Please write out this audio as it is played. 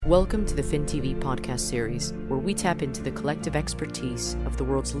Welcome to the FinTV podcast series, where we tap into the collective expertise of the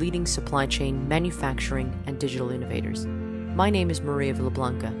world's leading supply chain, manufacturing, and digital innovators. My name is Maria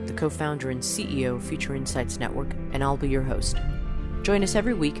Villablanca, the co-founder and CEO of Future Insights Network, and I'll be your host. Join us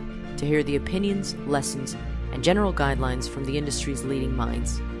every week to hear the opinions, lessons, and general guidelines from the industry's leading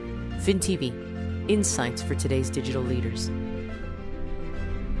minds. FinTV, insights for today's digital leaders.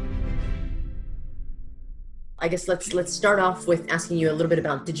 I guess let's start off with asking you a little bit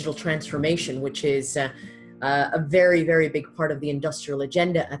about digital transformation, which is a very, very big part of the industrial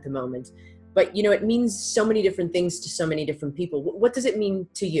agenda at the moment. But, you know, it means so many different things to so many different people. What does it mean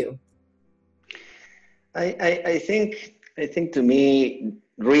to you? I think to me,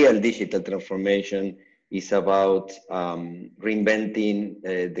 real digital transformation is about reinventing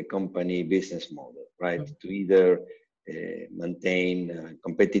the company business model, right? Mm-hmm. To either maintain a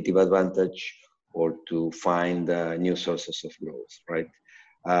competitive advantage or to find new sources of growth, right?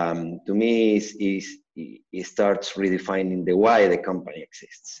 To me, it starts redefining the why the company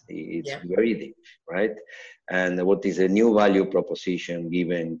exists. It's very deep, right? And what is a new value proposition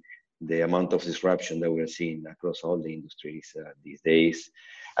given the amount of disruption that we're seeing across all the industries these days?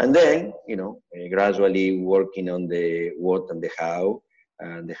 And then, gradually working on the what and the how.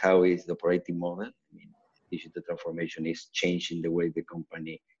 And the how is the operating model. I mean, digital transformation is changing the way the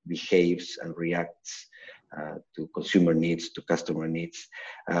company behaves and reacts to consumer needs, to customer needs,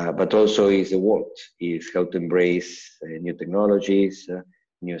 but also is the what, is how to embrace new technologies,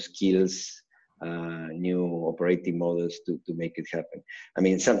 new skills, new operating models to make it happen. I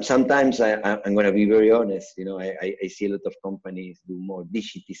mean, sometimes I'm going to be very honest, I see a lot of companies do more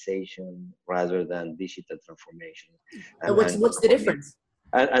digitization rather than digital transformation. What's the difference?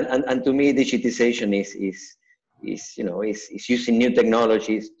 And to me, digitization is using new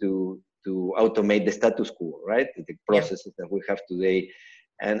technologies to automate the status quo, right? The processes that we have today.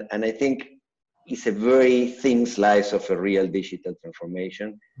 And I think it's a very thin slice of a real digital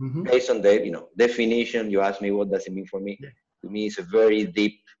transformation. Mm-hmm. Based on the definition. You asked me what does it mean for me. To me, it's a very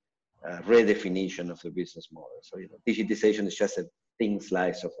deep redefinition of the business model. So digitization is just a thin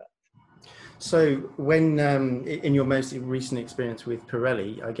slice of that. So when, in your most recent experience with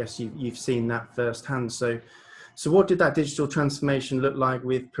Pirelli, I guess you've seen that firsthand. So what did that digital transformation look like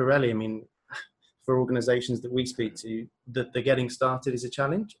with Pirelli? I mean, for organizations that we speak to, that they're getting started is a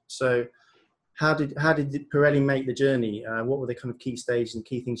challenge. So how did Pirelli make the journey? What were the kind of key stages and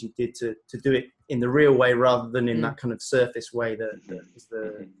key things you did to do it in the real way rather than in that kind of surface way that is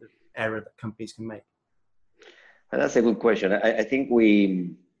the error that companies can make? And that's a good question. I think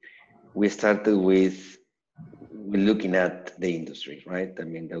we started with looking at the industry, right? I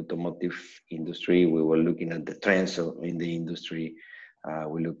mean, the automotive industry, we were looking at the trends in the industry.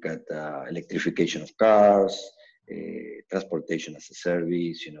 We look at electrification of cars, transportation as a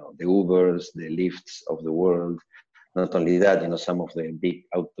service, the Ubers, the Lyfts of the world. Not only that, some of the big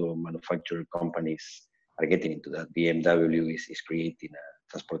auto manufacturer companies are getting into that. BMW is creating a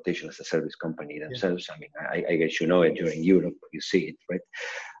transportation as a service company themselves. I mean, I guess it, you're in Europe, you see it, right?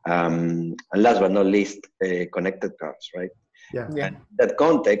 And last but not least, connected cars, right? Yeah. And in that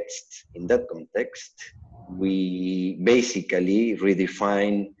context, we basically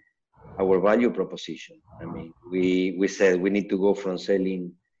redefine our value proposition. I mean, we said we need to go from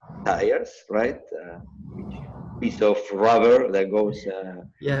selling tires, right? Piece of rubber that goes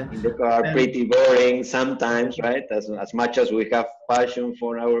in the car, pretty boring sometimes, right? As much as we have passion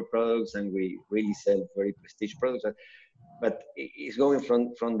for our products and we really sell very prestige products, but it's going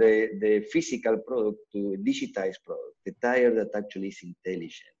from the physical product to a digitized product, the tire that actually is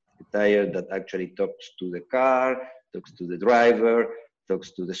intelligent, the tire that actually talks to the car, talks to the driver,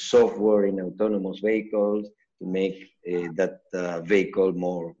 talks to the software in autonomous vehicles to make that vehicle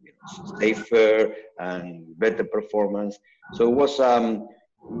more safer and better performance. So it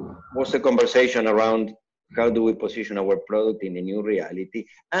was a conversation around how do we position our product in a new reality,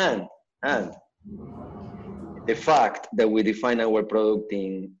 and the fact that we define our product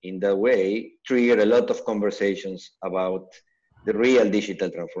in that way triggered a lot of conversations about the real digital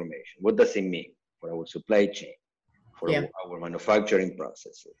transformation. What does it mean for our supply chain, for our manufacturing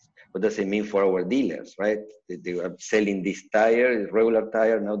processes? What does it mean for our dealers, right? They are selling this tire, regular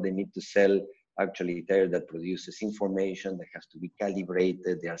tire. Now they need to sell actually a tire that produces information that has to be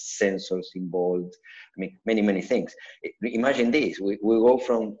calibrated. There are sensors involved. I mean, many things. Imagine this. We go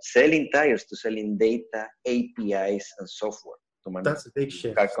from selling tires to selling data, APIs, and software. That's a big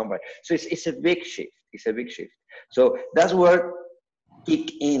shift. So it's a big shift. It's a big shift. So that's where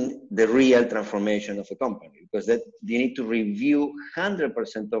kick in the real transformation of a company, because that you need to review 100%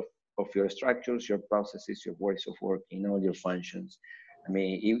 of your structures, your processes, your ways of working, all your functions, I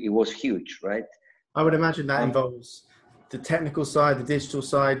mean, it was huge, right? I would imagine that involves the technical side, the digital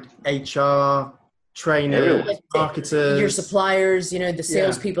side, HR, trainers, Everyone. marketers, your suppliers, you know, the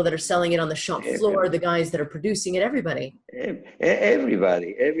salespeople that are selling it on the shop floor, the guys that are producing it, everybody.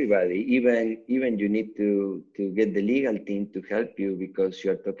 Everybody. Even you need to get the legal team to help you, because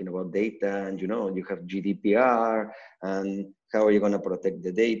you are talking about data, and you have GDPR, and how are you going to protect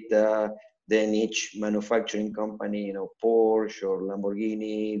the data? Then each manufacturing company, Porsche or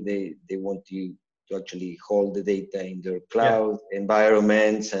Lamborghini, they want you to actually hold the data in their cloud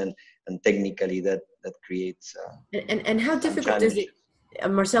environments, and technically that creates and how difficult is it,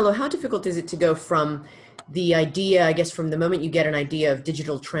 Marcelo, how difficult is it to go from the idea, I guess, from the moment you get an idea of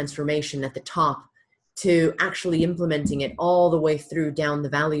digital transformation at the top to actually implementing it all the way through down the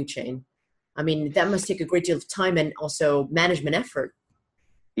value chain? I mean, that must take a great deal of time and also management effort.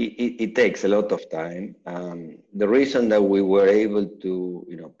 It takes a lot of time. The reason that we were able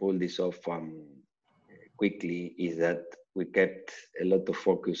to pull this off quickly is that we kept a lot of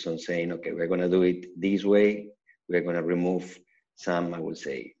focus on saying, okay, we're going to do it this way. We're going to remove some, I would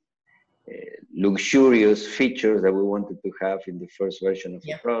say, luxurious features that we wanted to have in the first version of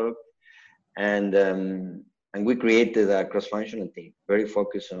the product. And we created a cross-functional team, very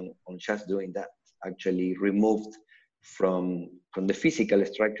focused on just doing that, actually removed from the physical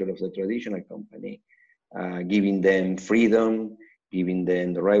structure of the traditional company, giving them freedom, giving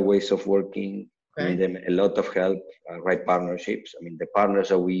them the right ways of working, giving them a lot of help, right partnerships. I mean, the partners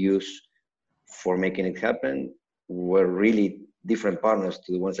that we use for making it happen were really different partners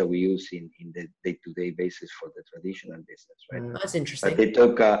to the ones that we use in the day-to-day basis for the traditional business, right? That's interesting. But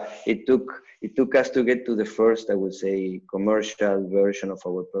it took us to get to the first, I would say, commercial version of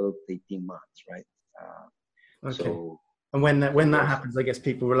our product 18 months, right? Okay. So, and when that happens, I guess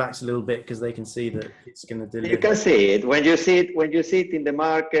people relax a little bit because they can see that it's going to deliver. You can see it when you see it in the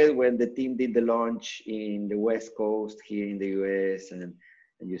market, when the team did the launch in the West Coast here in the US, and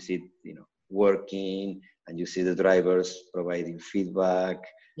you see it, working, and you see the drivers providing feedback.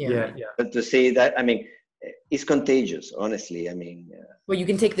 But to see that, I mean, it's contagious, honestly. I mean, well, you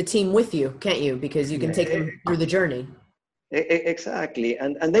can take the team with you, can't you? Because you can take them through the journey. Exactly,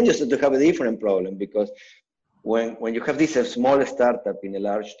 and then you start to have a different problem, because when you have this small startup in a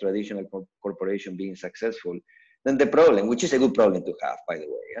large traditional corporation being successful, then the problem, which is a good problem to have, by the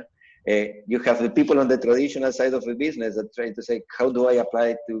way, you have the people on the traditional side of the business that try to say, how do I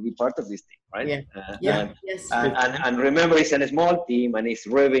apply to be part of this team, right? And remember, it's a small team, and it's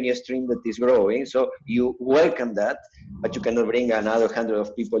revenue stream that is growing, so you welcome that, but you cannot bring another 100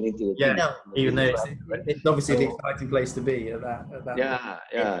 of people into the team. No, even though it's obviously the exciting place to be at that.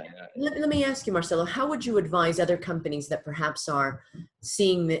 Let me ask you, Marcelo, how would you advise other companies that perhaps are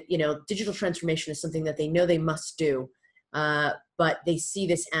seeing that, digital transformation is something that they know they must do, but they see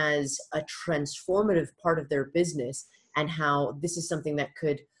this as a transformative part of their business, and how this is something that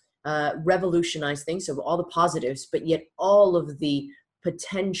could revolutionize things, so all the positives, but yet all of the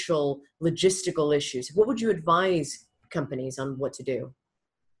potential logistical issues? What would you advise companies on what to do?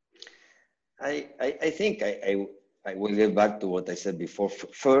 I think I will get back to what I said before.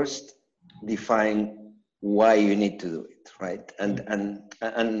 First, define why you need to do it, right? And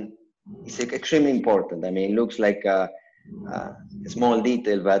it's extremely important. I mean, it looks like a small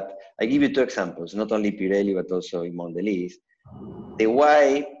detail, but I give you two examples, not only Pirelli, but also in Mondelez. The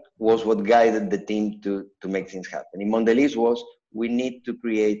why was what guided the team to make things happen. In Mondelez was, we need to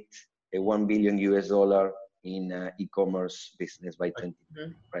create a $1 billion in e-commerce business by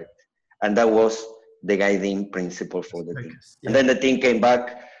 2020, right? And that was the guiding principle for the team. And then the team came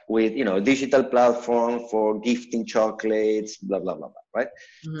back with, digital platform for gifting chocolates, blah, blah, blah, blah, right?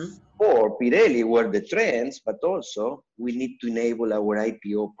 For Pirelli were the trends, but also we need to enable our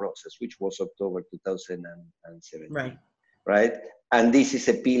IPO process, which was October 2017, right? And this is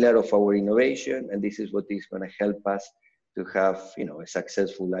a pillar of our innovation, and this is what is going to help us to have, a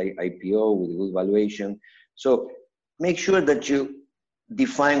successful IPO with a good valuation. So make sure that you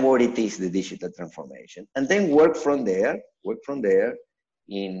define what it is, the digital transformation, and then work from there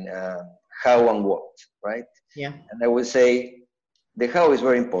in how and what, right? And I would say the how is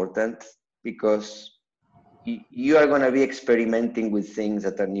very important, because you are going to be experimenting with things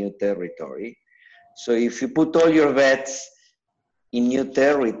that are new territory. So if you put all your bets in new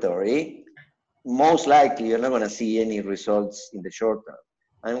territory, most likely you're not going to see any results in the short term.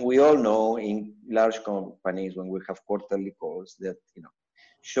 And we all know in large companies, when we have quarterly calls, that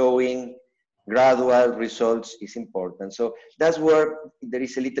showing gradual results is important. So that's where there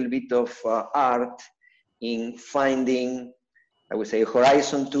is a little bit of art in finding, I would say,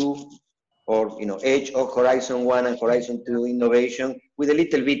 Horizon 2, or edge of Horizon 1 and Horizon 2 innovation, with a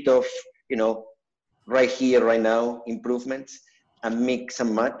little bit of, right here, right now improvements, and mix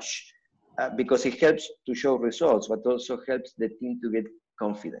and match, because it helps to show results, but also helps the team to get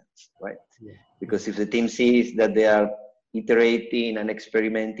confidence, right? Yeah. Because if the team sees that they are iterating and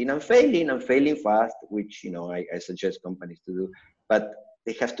experimenting and failing fast, which, I suggest companies to do, but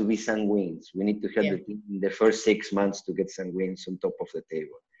they have to be some wins. We need to help the team in the first 6 months to get some wins on top of the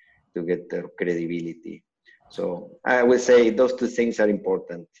table, to get their credibility. So I would say those two things are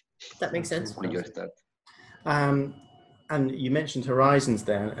important. That makes sense. When you start. And you mentioned horizons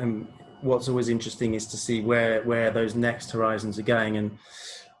there, and what's always interesting is to see where those next horizons are going. And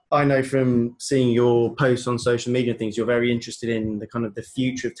I know from seeing your posts on social media and things, you're very interested in the kind of the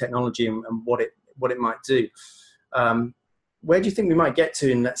future of technology and what it might do. Where do you think we might get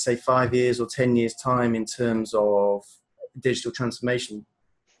to in, let's say, 5 years or 10 years time in terms of digital transformation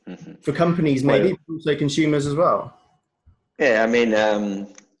for companies, maybe, but also consumers as well? Yeah, I mean,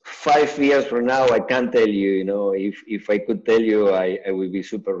 5 years from now, I can't tell you, if I could tell you, I would be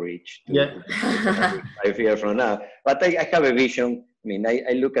super rich. 5 years from now. But I have a vision. I mean,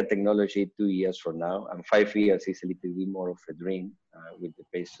 I look at technology 2 years from now, and 5 years is a little bit more of a dream with the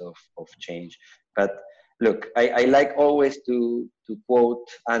pace of change. But look, I like always to quote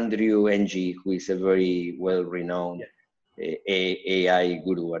Andrew Ng, who is a very well-renowned AI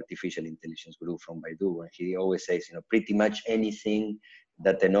guru, artificial intelligence guru from Baidu. And he always says, pretty much anything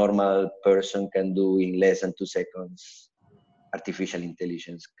that a normal person can do in less than 2 seconds, artificial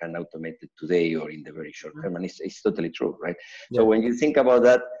intelligence can automate it today or in the very short term. And it's totally true, right? Yeah. So when you think about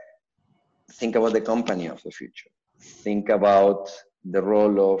that, think about the company of the future. Think about the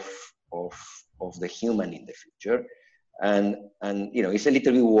role of the human in the future. And it's a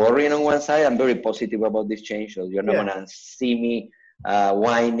little bit worrying on one side. I'm very positive about this change. So you're not going to see me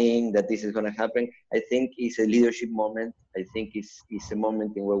whining that this is going to happen. I think it's a leadership moment. I think it's a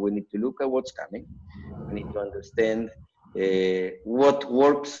moment in where we need to look at what's coming. We need to understand what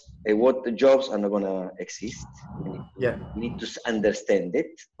works, what the jobs are not going to exist. We need to understand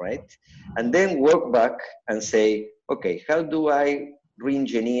it, right? And then work back and say, okay, how do I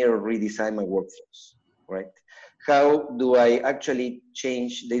re-engineer or redesign my workforce, right? How do I actually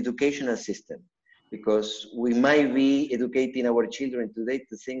change the educational system? Because we might be educating our children today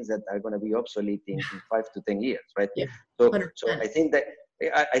to things that are going to be obsolete in 5 to 10 years, right? Yeah. So I think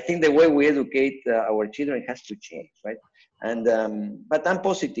the way we educate our children has to change, right? And but I'm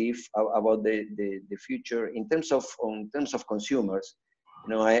positive about the future in terms of consumers.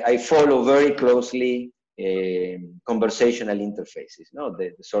 I follow very closely conversational interfaces,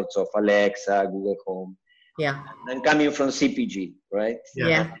 the sorts of Alexa, Google Home. Yeah. I'm coming from CPG, right?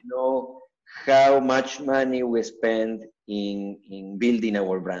 Yeah. I know how much money we spend in building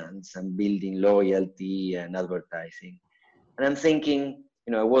our brands and building loyalty and advertising. And I'm thinking,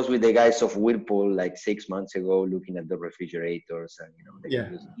 I was with the guys of Whirlpool like 6 months ago, looking at the refrigerators, and they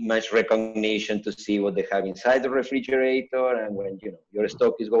use image recognition to see what they have inside the refrigerator. And when your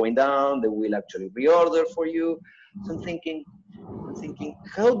stock is going down, they will actually reorder for you. So I'm thinking,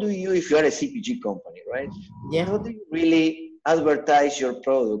 how do you, if you are a CPG company, right? Yeah. How do you really advertise your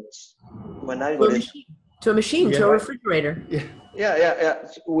products to a machine, to a refrigerator? Yeah.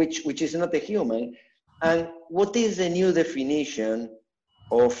 Which is not a human. And what is the new definition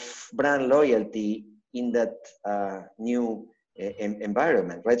of brand loyalty in that new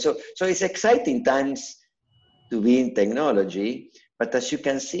environment, right? So it's exciting times to be in technology, but as you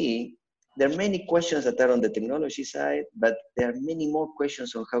can see, there are many questions that are on the technology side, but there are many more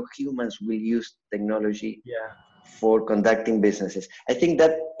questions on how humans will use technology for conducting businesses. I think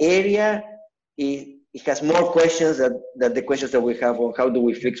that area, it has more questions than the questions that we have on how do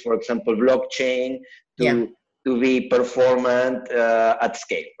we fix, for example, blockchain to be performant at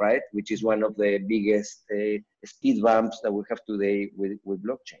scale, right? Which is one of the biggest speed bumps that we have today with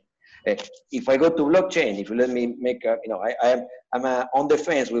blockchain. If I go to blockchain, if you let me make I'm on the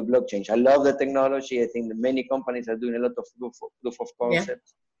fence with blockchain. I love the technology. I think that many companies are doing a lot of proof of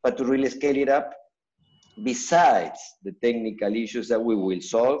concepts, but to really scale it up, besides the technical issues that we will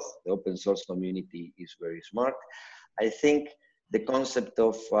solve, the open source community is very smart. I think the concept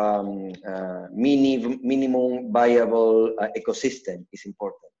of minimum viable ecosystem is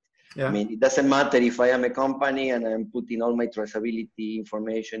important. Yeah. I mean, it doesn't matter if I am a company and I'm putting all my traceability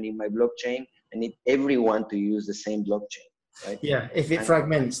information in my blockchain. I need everyone to use the same blockchain, right? Yeah, if it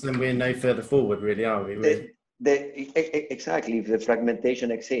fragments, then we're no further forward, really, are we? Exactly, if the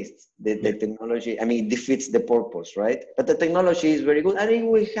fragmentation exists, the technology, I mean, it defeats the purpose, right? But the technology is very good, and it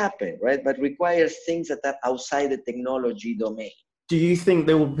will happen, right? But requires things that are outside the technology domain. Do you think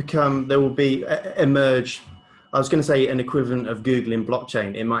there will emerge I was going to say an equivalent of Google in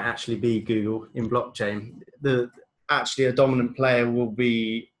blockchain. It might actually be Google in blockchain. Actually a dominant player will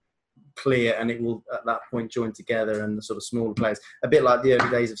be clear, and it will at that point join together, and the sort of smaller players, a bit like the early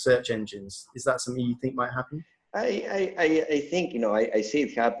days of search engines. Is that something you think might happen? I think, I see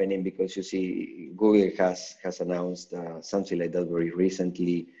it happening, because you see Google has announced something like that very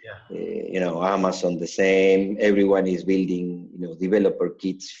recently. Amazon the same. Everyone is building developer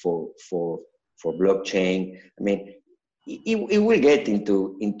kits for blockchain. I mean, it will get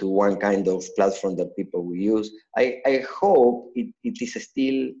into one kind of platform that people will use. I hope it is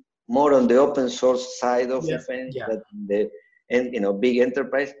still more on the open source side of the fence than big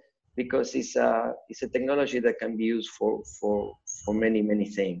enterprise, because it's a technology that can be used for many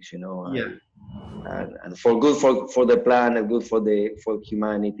things, and for good for the planet, good for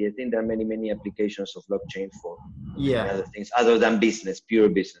humanity. I think there are many applications of blockchain for other things other than pure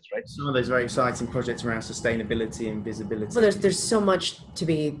business, right? Some of those very exciting projects around sustainability and visibility. Well, there's so much to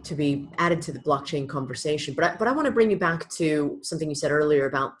be added to the blockchain conversation, but I want to bring you back to something you said earlier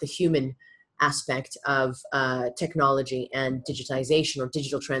about the human aspect of technology and digitization or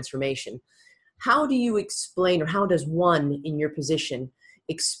digital transformation. How do you explain, or how does one in your position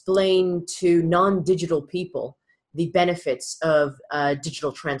explain to non-digital people the benefits of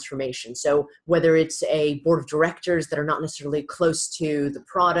digital transformation? So whether it's a board of directors that are not necessarily close to the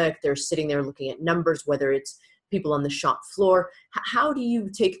product, they're sitting there looking at numbers, whether it's people on the shop floor, how do you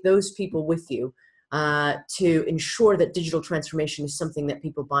take those people with you to ensure that digital transformation is something that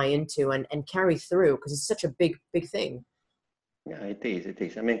people buy into and carry through? Because it's such a big thing. Yeah, it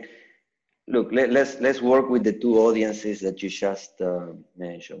is. I mean, look, let's work with the two audiences that you just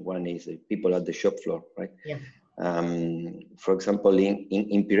mentioned. One is people at the shop floor, right? Yeah. For example,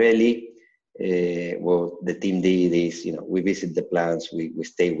 in Pirelli, what the team did is, we visit the plants, we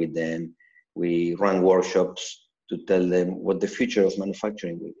stay with them, we run workshops to tell them what the future of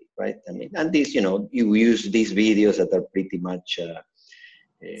manufacturing will be, right? I mean, and this, you use these videos that are pretty much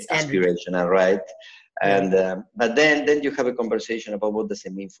aspirational, right? And but then you have a conversation about what does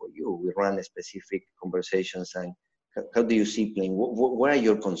it mean for you. We run specific conversations, and how do you see playing? What are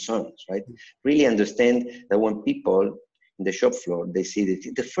your concerns, right? Really understand that when people in the shop floor, they see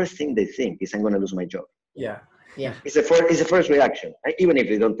the first thing they think is, I'm going to lose my job. Yeah. It's the first reaction. Even if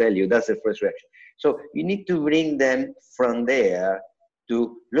they don't tell you, that's the first reaction. So you need to bring them from there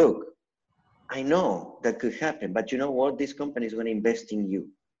to, look, I know that could happen, but you know what? This company is going to invest in you.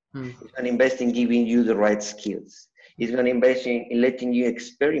 It's going to invest in giving you the right skills. It's going to invest in letting you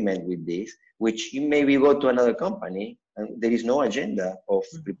experiment with this, which you maybe go to another company and there is no agenda of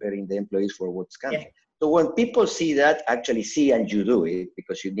preparing the employees for what's coming. Yeah. So when people see that, actually see and you do it,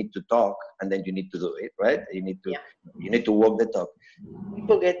 because you need to talk and then you need to do it, right? You need to walk the talk.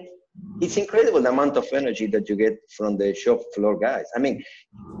 People it's incredible the amount of energy that you get from the shop floor guys. I mean,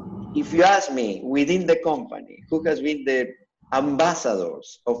 if you ask me, within the company, who has been the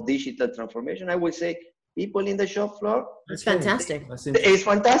ambassadors of digital transformation, I would say people in the shop floor. That's fantastic. It's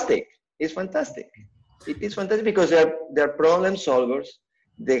fantastic. It's fantastic. It is fantastic because they're problem solvers.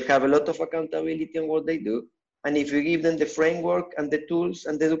 They have a lot of accountability on what they do. And if you give them the framework and the tools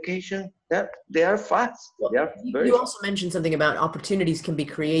and the education, they are fast. Well, you also mentioned something about opportunities can be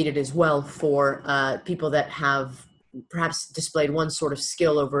created as well for people that have perhaps displayed one sort of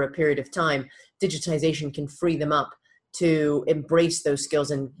skill over a period of time. Digitization can free them up to embrace those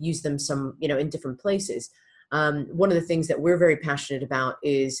skills and use them in different places. One of the things that we're very passionate about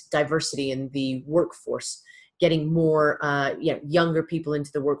is diversity in the workforce, getting more younger people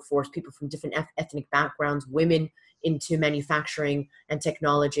into the workforce, people from different ethnic backgrounds, women into manufacturing and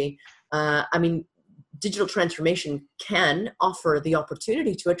technology. I mean, digital transformation can offer the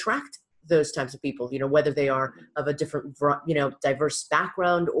opportunity to attract those types of people, whether they are of a different, diverse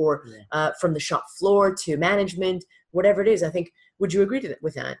background or from the shop floor to management, whatever it is. I think, would you agree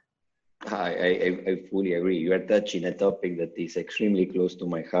with that? I fully agree. You are touching a topic that is extremely close to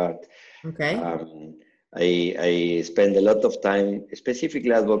my heart. Okay. I spend a lot of time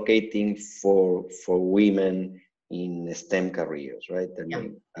specifically advocating for women in STEM careers, right? I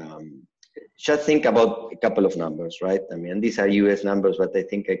mean, just think about a couple of numbers, right? I mean, and these are US numbers, but I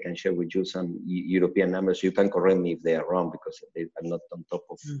think I can share with you some European numbers. You can correct me if they are wrong because I'm not on top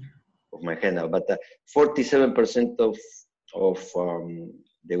of my head now. But 47% of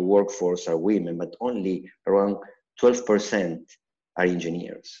the workforce are women, but only around 12% are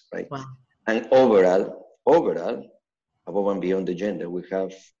engineers, right? Wow. And overall, above and beyond the gender, we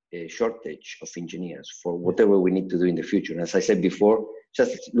have a shortage of engineers for whatever we need to do in the future. And as I said before,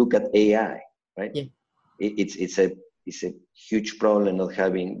 just look at AI, right? Yeah. It's a huge problem not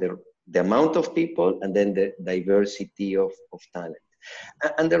having the amount of people and then the diversity of talent.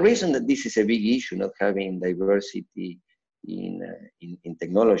 And the reason that this is a big issue, not having diversity in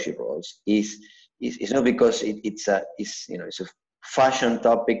technology roles, is not because it's a fashion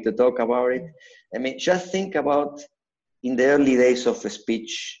topic to talk about it. I mean, just think about in the early days of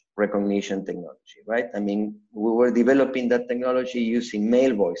speech recognition technology, right? I mean, we were developing that technology using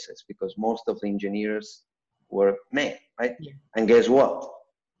male voices because most of the engineers were male, right? Yeah. And guess what?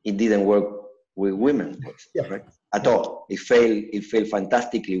 It didn't work with women's voices, right? At all. It failed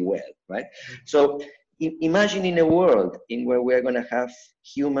fantastically well, right? So imagine in a world in where we are going to have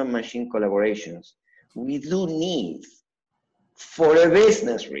human-machine collaborations, we do need, for a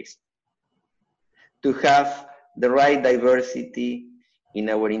business reason, to have the right diversity in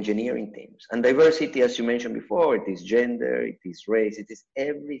our engineering teams. And diversity, as you mentioned before, it is gender, it is race, it is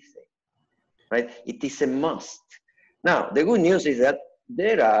everything, right? It is a must. Now, the good news is that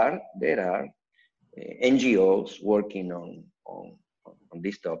there are NGOs working on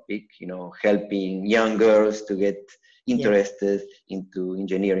this topic, helping young girls to get interested into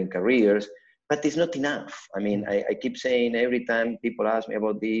engineering careers, but it's not enough. I mean, I keep saying every time people ask me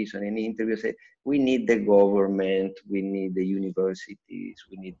about this and any interview, I say, we need the government, we need the universities,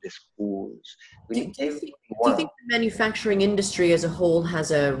 we need the schools. Do you think the manufacturing industry as a whole has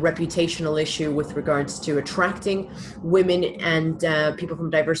a reputational issue with regards to attracting women and people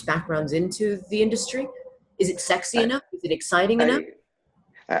from diverse backgrounds into the industry? Is it sexy enough? Is it exciting enough?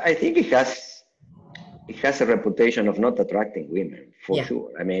 I think it has a reputation of not attracting women, for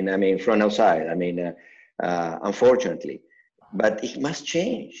sure. I mean, from outside, unfortunately. But it must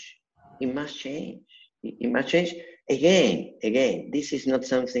change. It must change. It must change. Again, this is not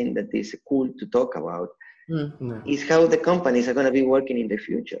something that is cool to talk about. No. It's how the companies are going to be working in the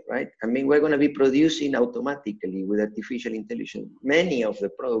future, right? I mean, we're going to be producing automatically with artificial intelligence many of the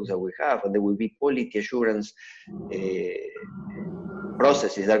products that we have, and there will be quality assurance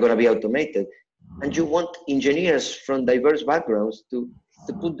processes that are going to be automated. And you want engineers from diverse backgrounds to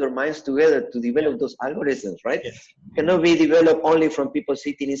put their minds together to develop those algorithms, right? Yes. It cannot be developed only from people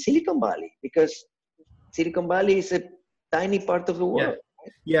sitting in Silicon Valley, because Silicon Valley is a tiny part of the world.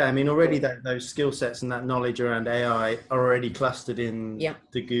 Yeah, I mean, already those skill sets and that knowledge around AI are already clustered in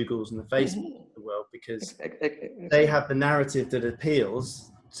the Googles and the Facebook of the world, because they have the narrative that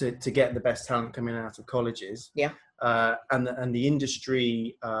appeals to get the best talent coming out of colleges. Yeah. And the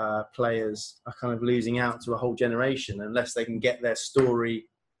industry players are kind of losing out to a whole generation unless they can get their story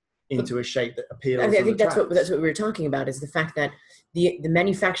into a shape that appeals. I think that's what we were talking about, is the fact that the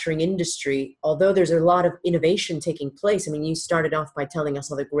manufacturing industry, although there's a lot of innovation taking place. I mean, you started off by telling us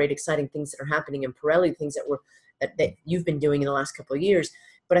all the great, exciting things that are happening in Pirelli, things that you've been doing in the last couple of years.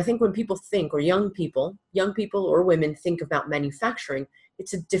 But I think when people think, or young people or women think about manufacturing,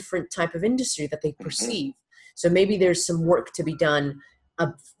 it's a different type of industry that they perceive. So maybe there's some work to be done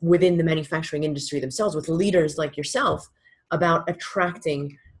within the manufacturing industry themselves, with leaders like yourself, about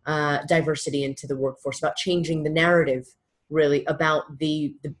attracting diversity into the workforce, about changing the narrative, really, about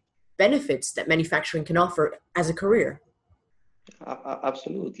the benefits that manufacturing can offer as a career.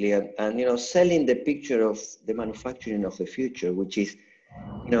 Absolutely. And selling the picture of the manufacturing of the future, which is,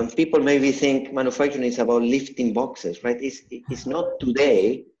 people maybe think manufacturing is about lifting boxes, right? It's not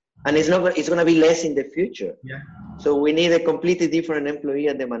today. And it's going to be less in the future. Yeah. So we need a completely different employee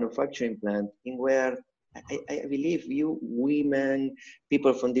at the manufacturing plant, in where I believe you, women,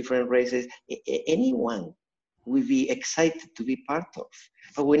 people from different races, anyone will be excited to be part of.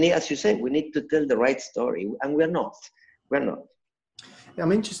 But we need, as you said, we need to tell the right story, and we're not. Yeah,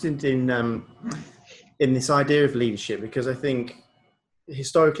 I'm interested in this idea of leadership, because I think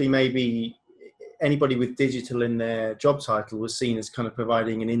historically maybe anybody with digital in their job title was seen as kind of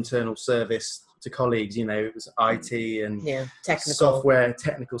providing an internal service to colleagues. It was IT and software,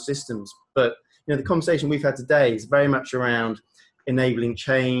 technical systems. But the conversation we've had today is very much around enabling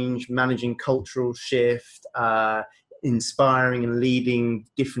change, managing cultural shift, inspiring and leading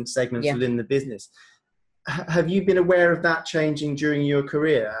different segments within the business. Have you been aware of that changing during your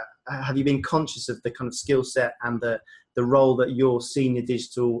career? Have you been conscious of the kind of skill set and the role that your senior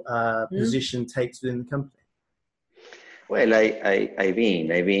digital position takes within the company? Well, I've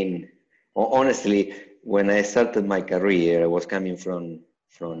been honestly, when I started my career, I was coming from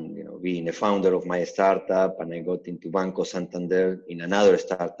being a founder of my startup, and I got into Banco Santander in another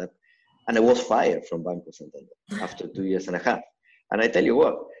startup, and I was fired from Banco Santander after 2.5 years. And I tell you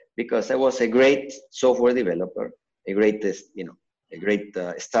what, because I was a great software developer, a great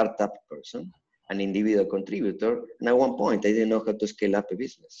startup person, an individual contributor, and at one point I didn't know how to scale up a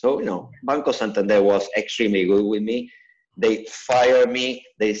business. So Banco Santander was extremely good with me, they fired me.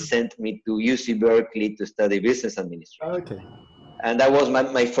 They sent me to UC Berkeley to study business administration. Okay. And that was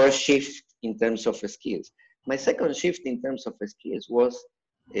my first shift in terms of skills. My second shift in terms of skills was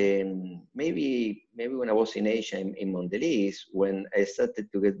maybe when I was in Asia, in Mondelez, when I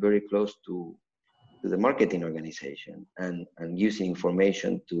started to get very close to the marketing organization and using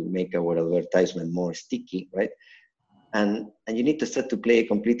information to make our advertisement more sticky, right? And you need to start to play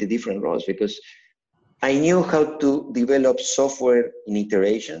completely different roles, because I knew how to develop software in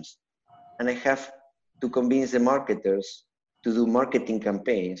iterations, and I have to convince the marketers to do marketing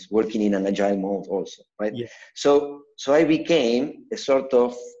campaigns working in an agile mode also, right? Yeah. So I became a sort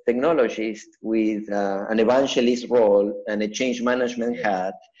of technologist with an evangelist role and a change management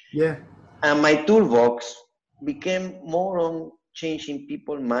hat. Yeah. And my toolbox became more on changing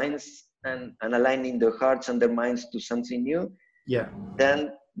people's minds and aligning their hearts and their minds to something new Yeah.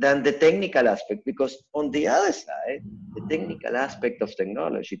 than the technical aspect. Because on the other side, the technical aspect of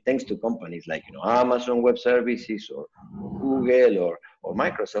technology, thanks to companies like Amazon Web Services or Google or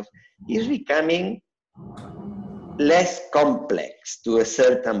Microsoft, is becoming less complex to a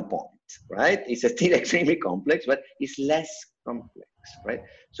certain point, right? It's still extremely complex, but it's less complex, right?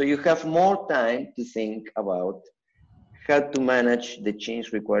 So you have more time to think about how to manage the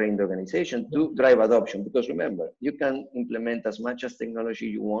change required in the organization to drive adoption. Because remember, you can implement as much as technology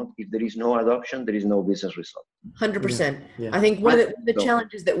you want. If there is no adoption, there is no business result. 100%. Yeah. I think one of the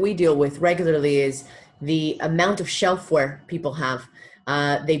challenges that we deal with regularly is the amount of shelfware people have.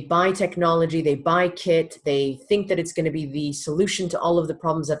 They buy technology, they buy kit, they think that it's going to be the solution to all of the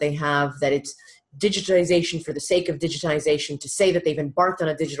problems that they have, that it's digitization for the sake of digitization, to say that they've embarked on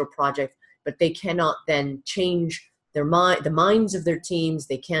a digital project, but they cannot then change the minds of their teams.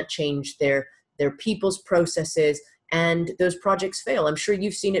 They can't change their people's processes, and those projects fail. I'm sure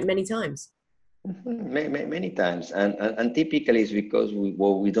you've seen it many times. Many times, and typically it's because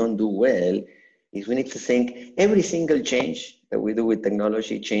what we don't do well is we need to think every single change that we do with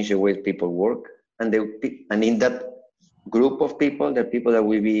technology change the way people work, and in that group of people, the people that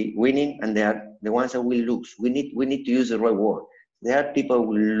will be winning, and they are the ones that will lose. We need to use the right word. There are people who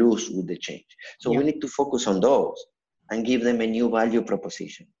will lose with the change, so we need to focus on those and give them a new value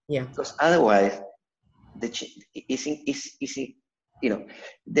proposition. Yeah, because otherwise, they're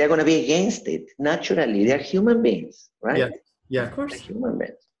going to be against it naturally. They're human beings, right? Yeah. Of course. They're human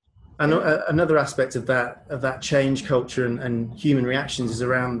beings. And another aspect of that change culture and human reactions is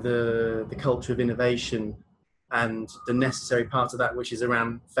around the culture of innovation, and the necessary part of that, which is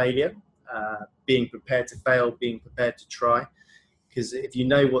around failure, being prepared to fail, being prepared to try. Because if you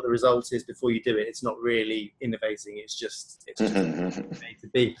know what the result is before you do it, it's not really innovating. It's just made to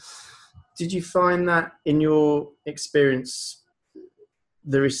be. Did you find that in your experience,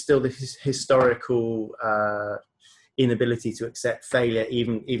 there is still this historical inability to accept failure,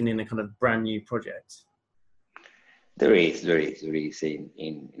 even in a kind of brand new project? There is.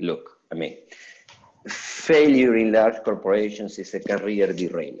 Look, I mean, failure in large corporations is a career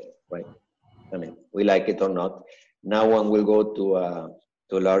derailer, right? I mean, we like it or not. No one will go to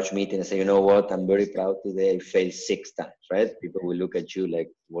a large meeting and say, you know what, I'm very proud today, I failed 6 times, right? People will look at you like,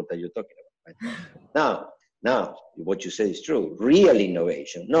 what are you talking about, right? Now, what you say is true. Real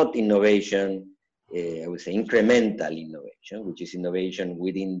innovation, not innovation, I would say incremental innovation, which is innovation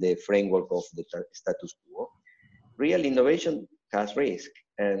within the framework of the status quo. Real innovation has risk.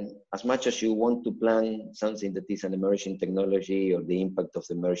 And as much as you want to plan something that is an emerging technology or the impact of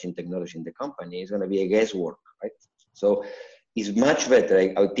the emerging technology in the company, it's going to be a guesswork, right? So it's much better.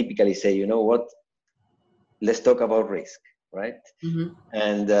 I would typically say, you know what, let's talk about risk, right? Mm-hmm.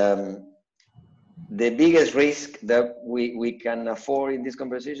 And the biggest risk that we can afford in this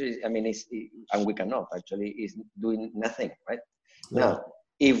conversation is, and we cannot actually, is doing nothing, right? Yeah. Now,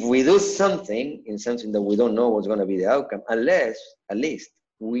 if we do something in something that we don't know what's going to be the outcome, unless at least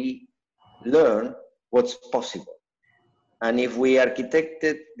we learn what's possible. And if we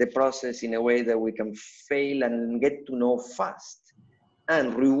architected the process in a way that we can fail and get to know fast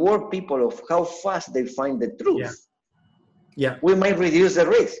and reward people of how fast they find the truth, we might reduce the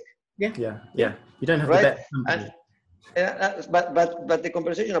risk. Yeah. You don't have right? to bet. But the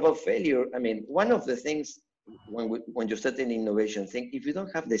conversation about failure, I mean, one of the things when you start an innovation thing, if you don't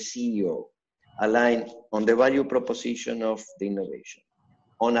have the CEO aligned on the value proposition of the innovation,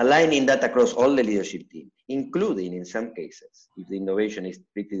 on aligning that across all the leadership team, including in some cases, if the innovation is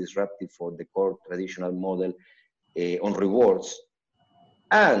pretty disruptive for the core traditional model on rewards,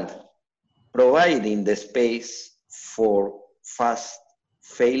 and providing the space for fast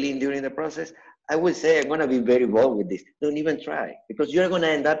failing during the process, I would say I'm going to be very bold with this. Don't even try, because you're going to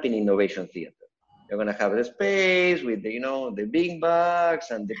end up in innovation theater. You're gonna have the space with the, the big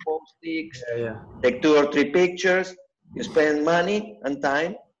bags and the post-its. Take 2 or 3 pictures. You spend money and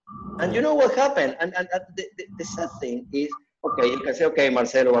time, and you know what happened. And the sad thing is, okay, you can say, okay,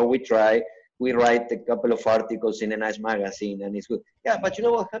 Marcelo, well, we try. We write a couple of articles in a nice magazine, and it's good. Yeah, but you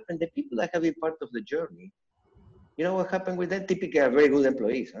know what happened? The people that have been part of the journey, you know what happened with them? Typically, are very good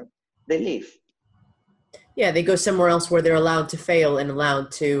employees. Huh? They leave. Yeah, they go somewhere else where they're allowed to fail and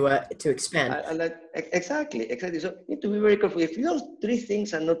allowed to expand. Exactly. So you need to be very careful. If those 3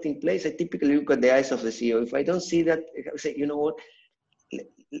 things are not in place, I typically look at the eyes of the CEO. If I don't see that, I say, you know what?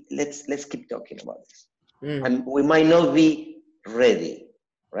 Let's keep talking about this. And we might not be ready,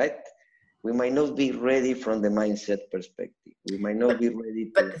 right? We might not be ready from the mindset perspective. We might not be ready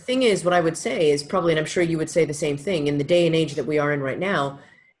to... But the thing is, what I would say is probably, and I'm sure you would say the same thing, in the day and age that we are in right now,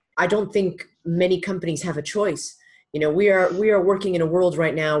 I don't think many companies have a choice. We are working in a world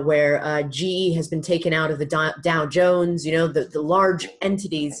right now where GE has been taken out of the Dow Jones. The large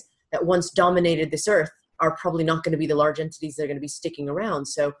entities that once dominated this earth are probably not going to be the large entities that are going to be sticking around.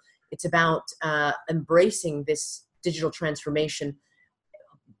 So it's about embracing this digital transformation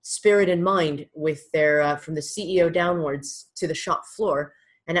spirit in mind with their from the CEO downwards to the shop floor,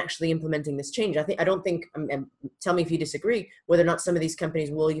 and actually implementing this change. I don't think, tell me if you disagree, whether or not some of these companies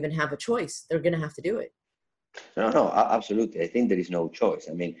will even have a choice. They're going to have to do it. No, absolutely. I think there is no choice.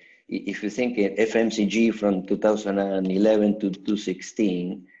 I mean, if you think in FMCG from 2011 to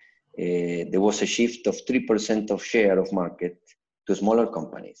 2016, there was a shift of 3% of share of market to smaller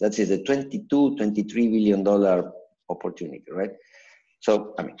companies. That is a $23 billion opportunity, right?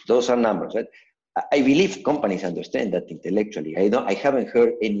 So, I mean, those are numbers, right? I believe companies understand that intellectually. I haven't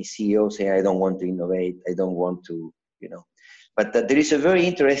heard any CEO say, I don't want to innovate, I don't want to, But there is a very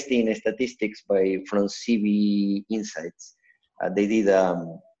interesting statistics from CB Insights. They did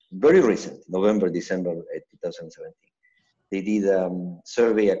very recent, November, December 2017. They did a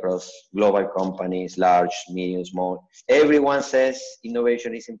survey across global companies, large, medium, small. Everyone says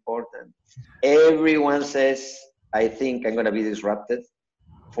innovation is important. Everyone says, I think I'm going to be disrupted.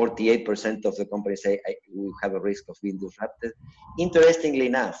 48% of the companies say we have a risk of being disrupted. Interestingly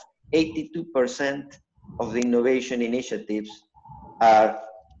enough, 82% of the innovation initiatives are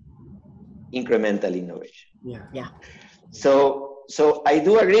incremental innovation. Yeah. So I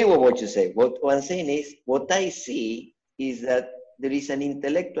do agree with what you say. What I'm saying is, what I see is that there is an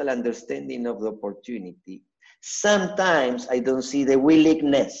intellectual understanding of the opportunity. Sometimes I don't see the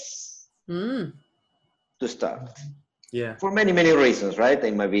willingness to start. Yeah. For many, many reasons, right?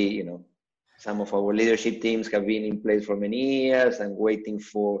 It might be, some of our leadership teams have been in place for many years and waiting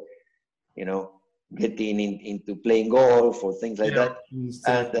for, getting into playing golf or things like that.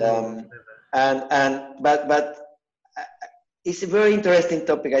 But it's a very interesting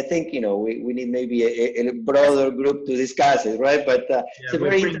topic. I think, we need maybe a broader group to discuss it, right? But it's a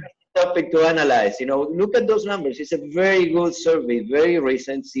very interesting topic to analyze. Look at those numbers. It's a very good survey, very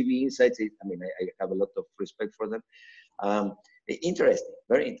recent CB Insights. I have a lot of respect for them. Interesting,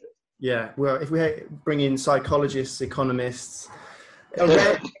 very interesting. Yeah, well, if we bring in psychologists, economists,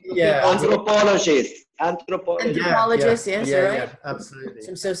 anthropologists, yes, you're right. Absolutely.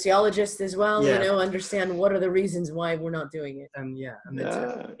 Some sociologists as well, understand what are the reasons why we're not doing it. And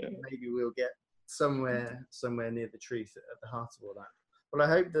maybe we'll get somewhere near the truth at the heart of all that. Well,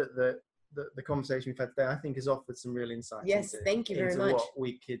 I hope that the conversation we've had today, I think, has offered some real insights. Yes, thank you very much. What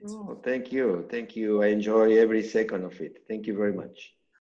we could. Thank you. I enjoy every second of it. Thank you very much.